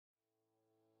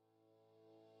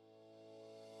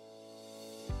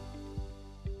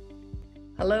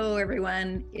Hello,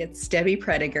 everyone. It's Debbie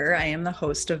Prediger. I am the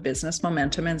host of Business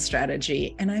Momentum and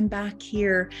Strategy, and I'm back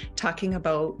here talking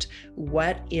about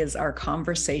what is our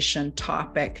conversation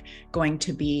topic going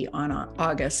to be on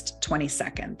August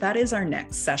 22nd. That is our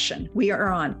next session. We are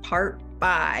on part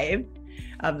 5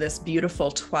 of this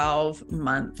beautiful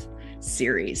 12-month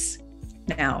series.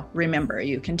 Now, remember,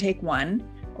 you can take one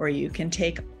or you can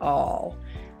take all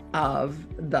of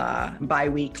the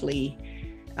bi-weekly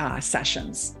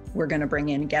sessions. We're going to bring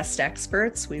in guest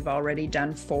experts. We've already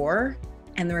done 4,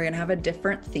 and then we're going to have a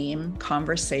different theme,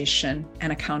 conversation,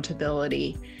 and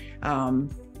accountability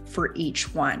for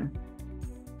each one.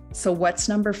 So what's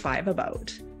number 5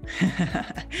 about?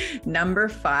 Number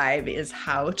 5 is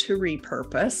how to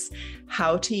repurpose,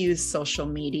 how to use social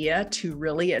media to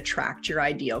really attract your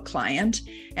ideal client,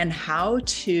 and how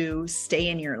to stay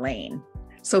in your lane.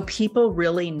 So people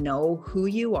really know who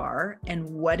you are and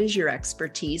what is your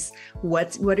expertise,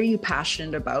 what are you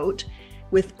passionate about,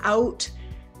 without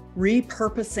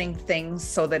repurposing things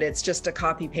so that it's just a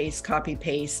copy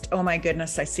paste. Oh my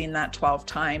goodness, I've seen that 12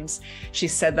 times. She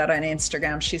said that on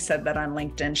Instagram. She said that on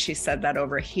LinkedIn. She said that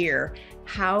over here.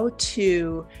 How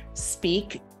to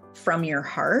speak from your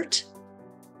heart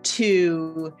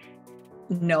to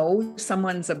know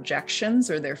someone's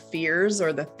objections or their fears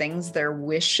or the things they're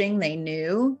wishing they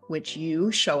knew, which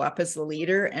you show up as the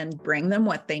leader and bring them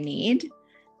what they need.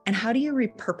 And how do you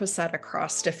repurpose that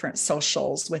across different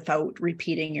socials without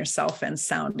repeating yourself and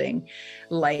sounding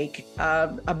like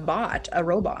a bot, a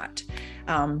robot?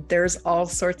 There's all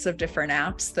sorts of different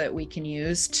apps that we can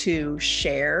use to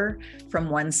share from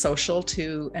one social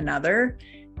to another.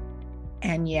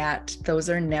 And yet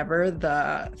those are never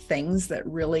the things that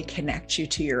really connect you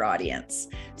to your audience.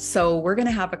 So we're going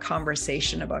to have a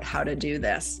conversation about how to do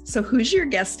this. So who's your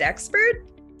guest expert?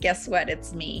 Guess what?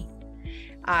 It's me.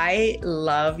 I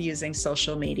love using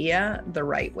social media the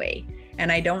right way.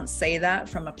 And I don't say that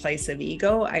from a place of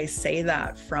ego. I say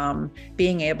that from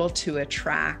being able to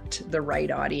attract the right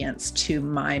audience to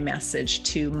my message,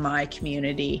 to my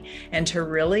community, and to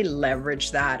really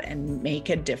leverage that and make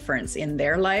a difference in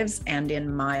their lives and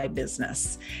in my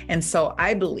business. And so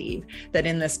I believe that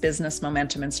in this business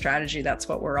momentum and strategy, that's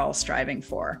what we're all striving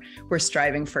for. We're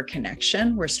striving for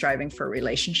connection. We're striving for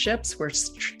relationships. We're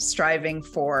striving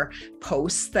for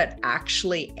posts that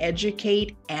actually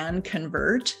educate and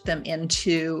convert them into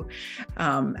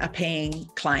a paying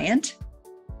client.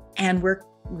 And we're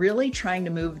really trying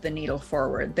to move the needle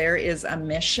forward. There is a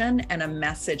mission and a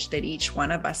message that each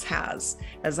one of us has.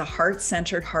 As a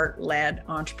heart-centered, heart-led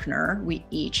entrepreneur, we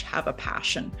each have a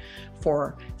passion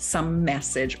for some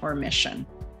message or mission.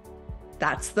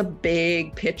 That's the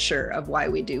big picture of why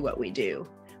we do what we do.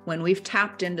 When we've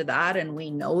tapped into that and we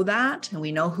know that and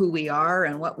we know who we are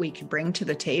and what we can bring to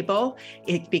the table,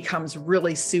 it becomes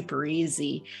really super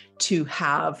easy to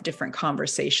have different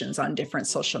conversations on different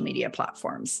social media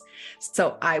platforms.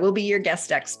 So I will be your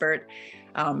guest expert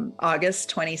August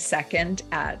 22nd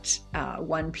at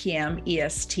 1 p.m.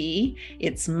 EST.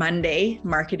 It's Monday.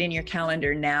 Mark it in your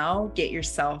calendar now. Get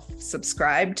yourself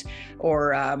subscribed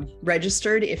or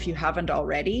registered if you haven't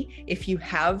already. If you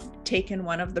have taken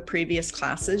one of the previous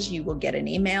classes, you will get an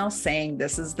email saying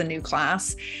this is the new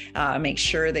class. Make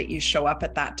sure that you show up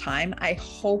at that time. I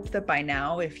hope that by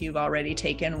now, if you've already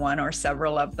taken one or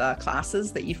several of the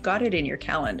classes, that you've got it in your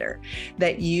calendar,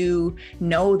 that you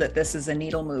know that this is a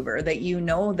needle mover, that you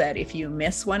know that if you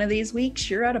miss one of these weeks,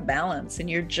 you're out of balance and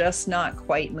you're just not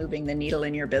quite moving the needle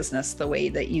in your business the way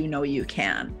that you know you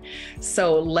can.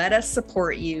 So let us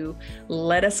support you.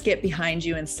 Let us get behind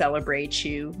you and celebrate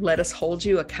you. Let us hold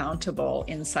you accountable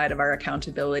inside of our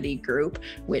accountability group,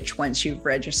 which once you've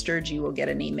registered, you will get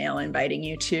an email inviting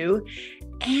you to.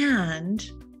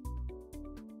 And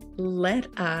let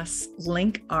us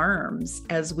link arms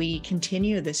as we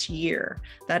continue this year.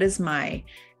 That is my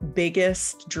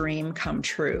biggest dream come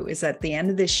true, is at the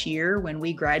end of this year, when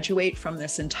we graduate from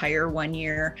this entire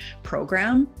 1-year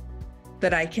program,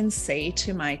 that I can say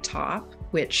to my top,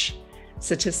 which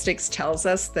statistics tells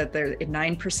us that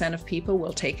 9% of people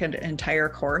will take an entire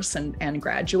course and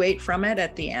graduate from it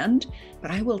at the end.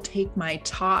 But I will take my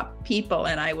top people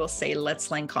and I will say, let's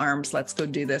link arms. Let's go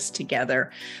do this together.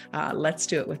 Let's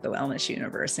do it with the Wellness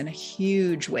Universe in a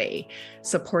huge way,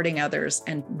 supporting others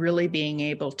and really being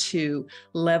able to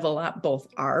level up both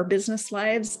our business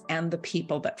lives and the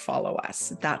people that follow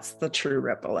us. That's the true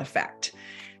ripple effect.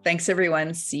 Thanks,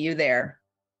 everyone. See you there.